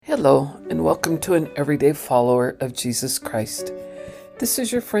Hello, and welcome to an everyday follower of Jesus Christ. This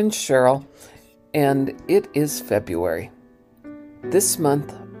is your friend Cheryl, and it is February. This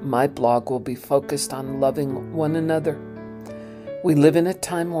month, my blog will be focused on loving one another. We live in a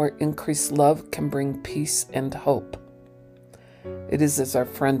time where increased love can bring peace and hope. It is as our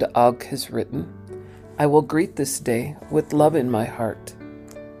friend Og has written, I will greet this day with love in my heart.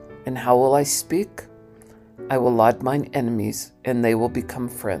 And how will I speak? I will laud mine enemies, and they will become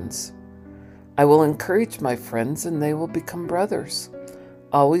friends. I will encourage my friends, and they will become brothers.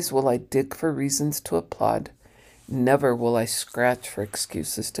 Always will I dig for reasons to applaud. Never will I scratch for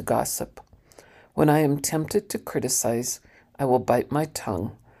excuses to gossip. When I am tempted to criticize, I will bite my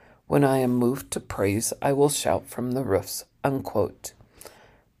tongue. When I am moved to praise, I will shout from the roofs. Unquote.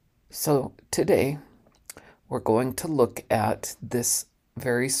 So today, we're going to look at this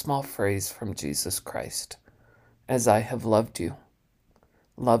very small phrase from Jesus Christ. As I have loved you,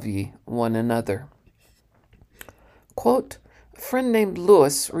 love ye one another. Quote, a friend named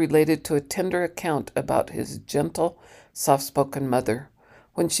Louis related to a tender account about his gentle, soft-spoken mother.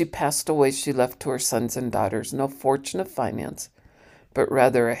 When she passed away, she left to her sons and daughters no fortune of finance, but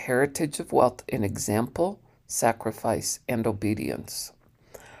rather a heritage of wealth in example, sacrifice, and obedience.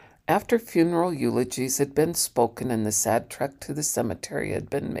 After funeral eulogies had been spoken and the sad trek to the cemetery had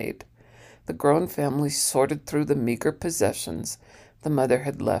been made, the grown family sorted through the meager possessions the mother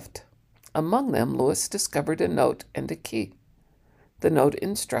had left. Among them, Louis discovered a note and a key. The note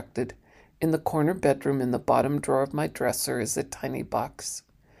instructed, in the corner bedroom in the bottom drawer of my dresser is a tiny box.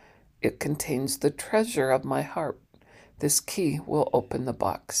 It contains the treasure of my heart. This key will open the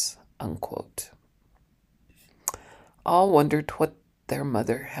box. Unquote. All wondered what their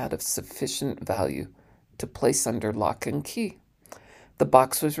mother had of sufficient value to place under lock and key. The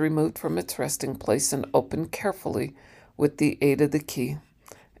box was removed from its resting place and opened carefully with the aid of the key.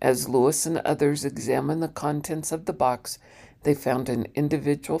 As Louis and others examined the contents of the box, they found an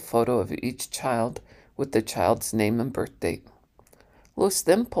individual photo of each child with the child's name and birth date. Louis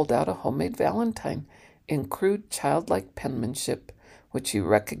then pulled out a homemade valentine in crude childlike penmanship, which he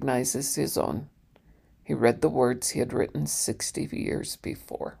recognized as his own. He read the words he had written 60 years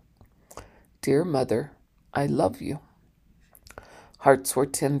before. Dear Mother, I love you. Hearts were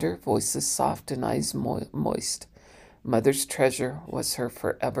tender, voices soft, and eyes moist. Mother's treasure was her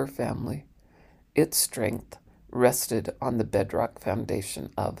forever family. Its strength rested on the bedrock foundation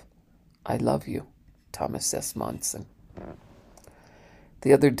of I love you, Thomas S. Monson.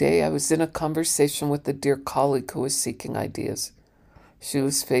 The other day, I was in a conversation with a dear colleague who was seeking ideas. She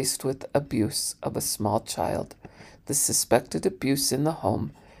was faced with abuse of a small child, the suspected abuse in the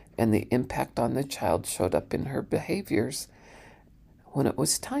home, and the impact on the child showed up in her behaviors when it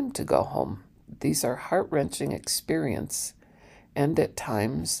was time to go home. These are heart-wrenching experiences, and at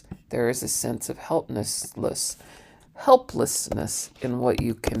times there is a sense of helplessness in what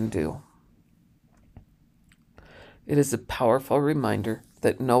you can do. It is a powerful reminder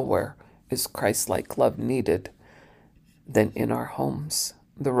that nowhere is Christ-like love needed than in our homes.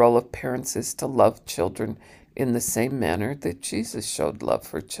 The role of parents is to love children in the same manner that Jesus showed love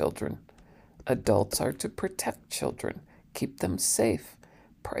for children. Adults are to protect children, keep them safe,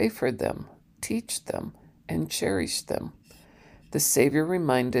 pray for them, teach them, and cherish them. The Savior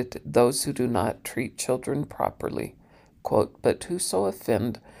reminded those who do not treat children properly, quote, but whoso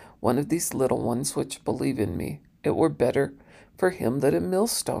offend one of these little ones which believe in me, it were better for him that a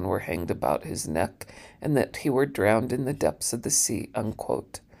millstone were hanged about his neck and that he were drowned in the depths of the sea,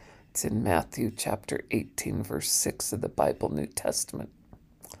 unquote. It's in Matthew chapter 18, verse 6 of the Bible New Testament.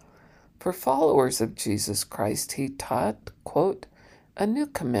 For followers of Jesus Christ, he taught, quote, a new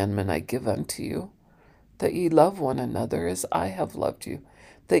commandment I give unto you, that ye love one another as I have loved you,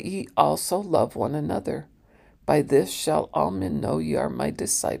 that ye also love one another. By this shall all men know ye are my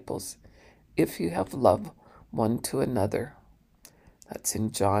disciples, if you have love one to another. That's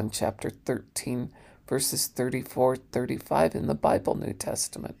in John chapter 13, verses 34-35 in the Bible New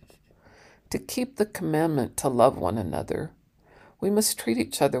Testament. To keep the commandment to love one another, we must treat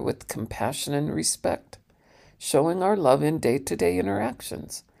each other with compassion and respect, showing our love in day-to-day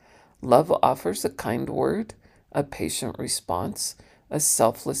interactions. Love offers a kind word, a patient response, a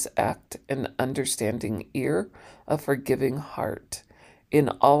selfless act, an understanding ear, a forgiving heart. In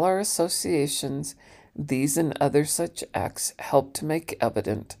all our associations, these and other such acts help to make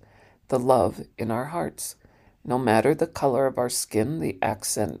evident the love in our hearts. No matter the color of our skin, the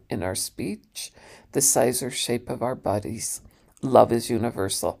accent in our speech, the size or shape of our bodies, love is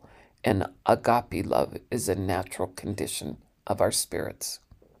universal, and agape love is a natural condition of our spirits.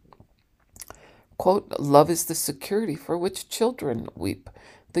 Quote, love is the security for which children weep,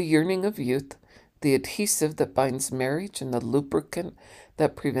 the yearning of youth, the adhesive that binds marriage, and the lubricant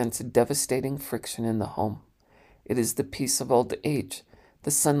that prevents devastating friction in the home. It is the peace of old age,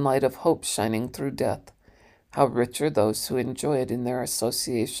 the sunlight of hope shining through death. How rich are those who enjoy it in their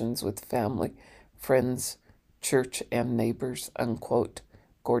associations with family, friends, church, and neighbors. Unquote.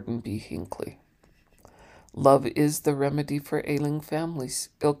 Gordon B. Hinckley. Love is the remedy for ailing families,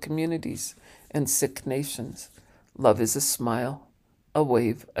 ill communities, and sick nations. Love is a smile, a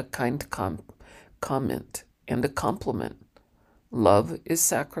wave, a kind comment, and a compliment. Love is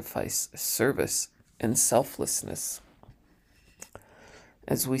sacrifice, service, and selflessness.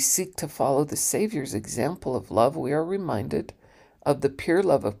 As we seek to follow the Savior's example of love, we are reminded of the pure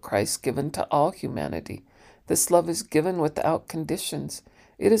love of Christ given to all humanity. This love is given without conditions.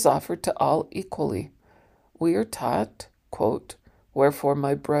 It is offered to all equally. We are taught, quote, "Wherefore,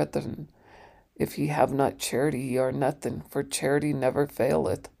 my brethren, if ye have not charity, ye are nothing, for charity never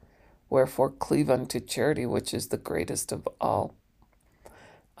faileth. Wherefore, cleave unto charity, which is the greatest of all."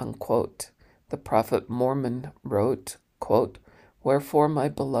 Unquote. The prophet Mormon wrote, quote, "Wherefore, my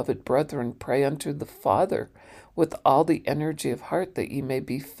beloved brethren, pray unto the Father with all the energy of heart, that ye may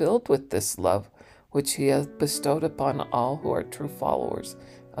be filled with this love, which he hath bestowed upon all who are true followers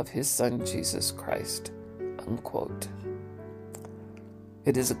of his Son, Jesus Christ." Unquote.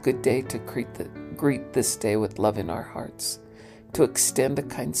 It is a good day to greet this day with love in our hearts, to extend a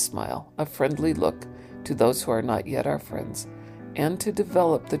kind smile, a friendly look to those who are not yet our friends, and to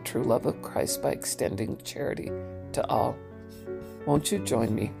develop the true love of Christ by extending charity to all. Won't you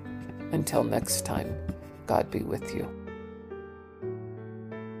join me? Until next time, God be with you.